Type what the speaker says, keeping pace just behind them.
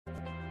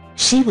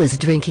She was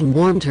drinking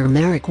warm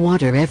turmeric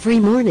water every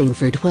morning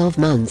for 12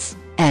 months,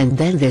 and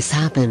then this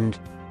happened.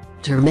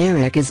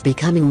 Turmeric is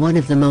becoming one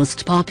of the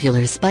most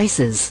popular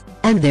spices,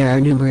 and there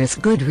are numerous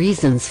good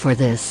reasons for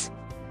this.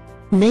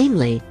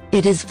 Namely,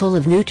 it is full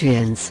of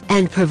nutrients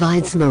and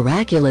provides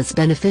miraculous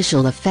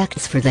beneficial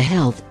effects for the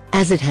health,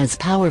 as it has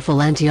powerful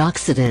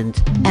antioxidant,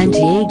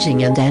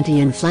 anti-aging and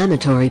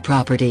anti-inflammatory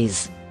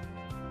properties.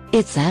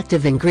 Its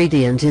active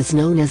ingredient is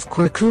known as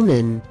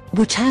curcumin,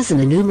 which has an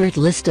enumerated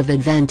list of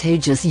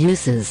advantageous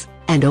uses,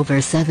 and over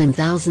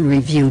 7,000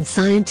 reviewed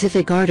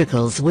scientific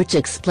articles which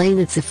explain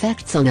its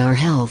effects on our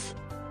health.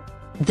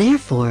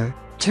 Therefore,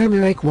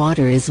 turmeric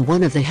water is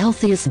one of the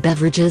healthiest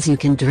beverages you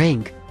can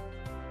drink.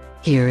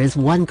 Here is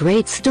one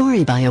great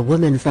story by a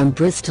woman from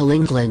Bristol,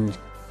 England.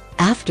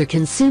 After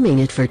consuming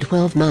it for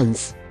 12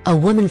 months, a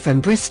woman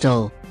from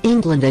Bristol,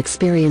 England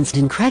experienced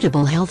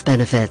incredible health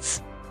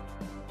benefits.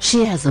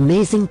 She has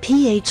amazing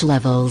pH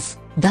levels,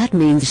 that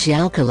means she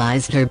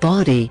alkalized her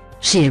body,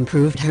 she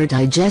improved her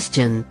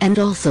digestion, and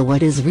also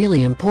what is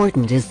really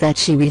important is that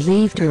she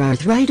relieved her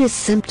arthritis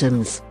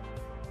symptoms.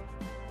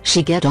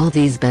 She get all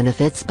these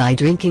benefits by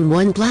drinking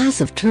 1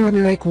 glass of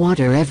turmeric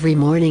water every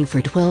morning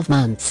for 12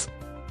 months.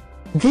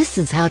 This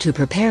is how to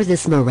prepare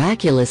this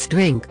miraculous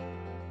drink.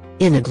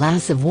 In a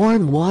glass of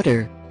warm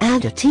water,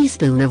 add a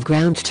teaspoon of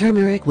ground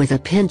turmeric with a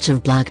pinch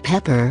of black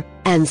pepper,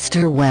 and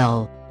stir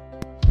well.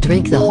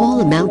 Drink the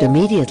whole amount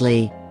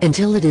immediately,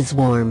 until it is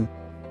warm.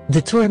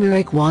 The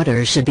turmeric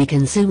water should be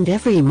consumed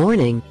every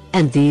morning,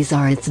 and these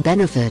are its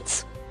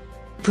benefits.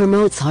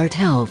 Promotes heart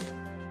health.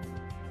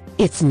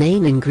 Its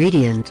main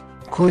ingredient,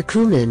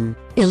 curcumin,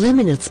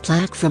 eliminates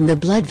plaque from the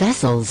blood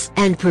vessels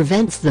and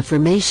prevents the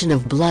formation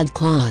of blood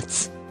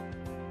clots.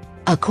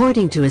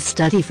 According to a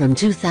study from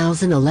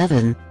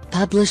 2011,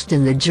 published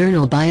in the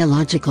journal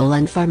Biological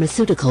and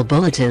Pharmaceutical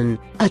Bulletin,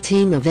 a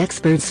team of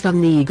experts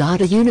from the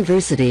Niigata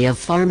University of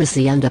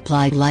Pharmacy and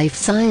Applied Life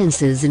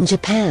Sciences in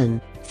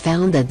Japan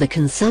found that the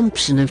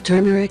consumption of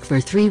turmeric for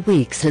 3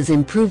 weeks has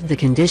improved the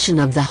condition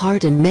of the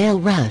heart in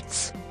male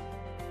rats.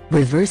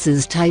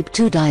 Reverses type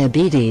 2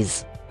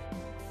 diabetes.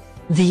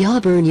 The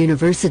Auburn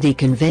University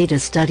conveyed a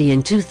study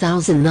in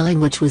 2009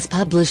 which was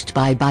published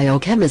by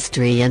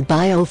Biochemistry and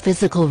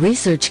Biophysical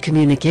Research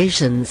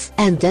Communications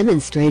and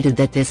demonstrated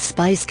that this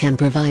spice can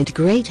provide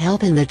great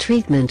help in the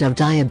treatment of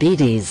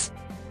diabetes.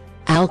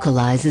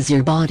 Alkalizes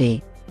your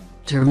body.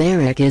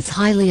 Turmeric is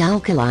highly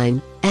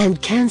alkaline,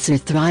 and cancer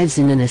thrives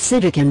in an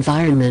acidic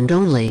environment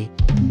only.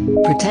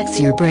 Protects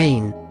your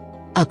brain.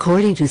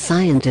 According to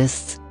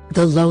scientists,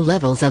 the low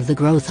levels of the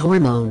growth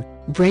hormone,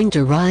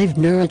 brain-derived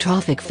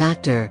neurotrophic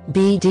factor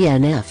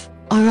 (BDNF),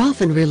 are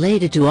often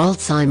related to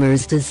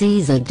Alzheimer's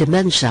disease and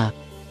dementia.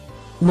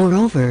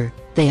 Moreover,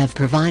 they have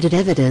provided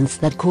evidence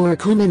that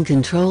curcumin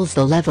controls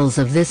the levels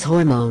of this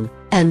hormone,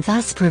 and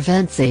thus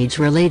prevents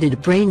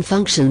age-related brain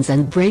functions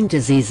and brain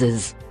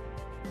diseases.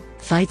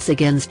 Fights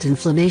against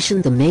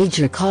inflammation. The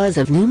major cause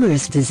of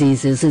numerous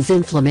diseases is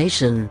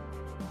inflammation.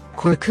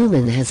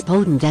 Curcumin has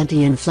potent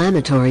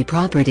anti-inflammatory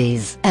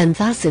properties and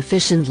thus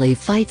efficiently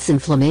fights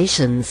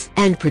inflammations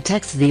and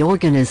protects the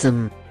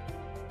organism.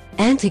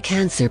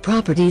 Anti-cancer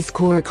properties.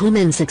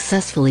 Curcumin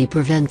successfully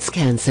prevents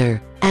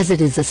cancer, as it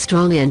is a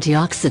strong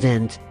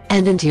antioxidant,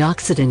 and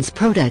antioxidants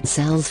protect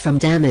cells from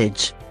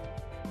damage.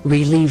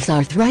 Relieves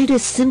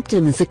arthritis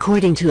symptoms.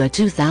 According to a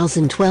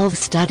 2012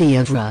 study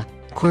of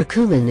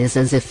curcumin is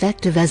as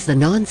effective as the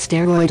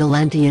non-steroidal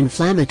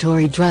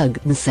anti-inflammatory drug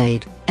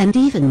NSAID, and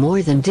even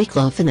more than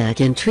diclofenac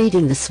in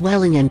treating the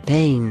swelling and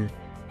pain.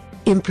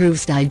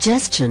 Improves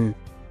digestion.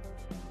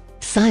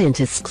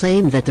 Scientists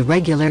claim that the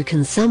regular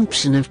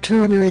consumption of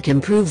turmeric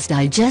improves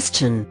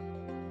digestion.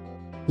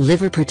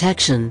 Liver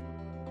protection.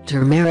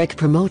 Turmeric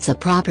promotes a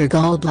proper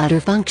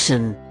gallbladder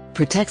function,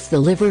 protects the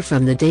liver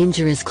from the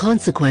dangerous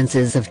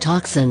consequences of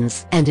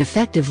toxins, and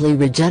effectively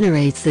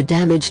regenerates the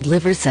damaged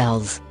liver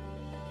cells.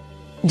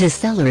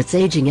 Decelerates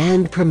aging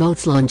and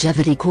promotes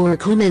longevity.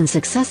 Curcumin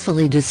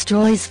successfully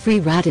destroys free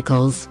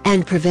radicals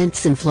and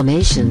prevents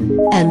inflammation,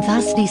 and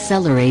thus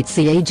decelerates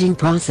the aging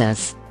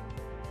process.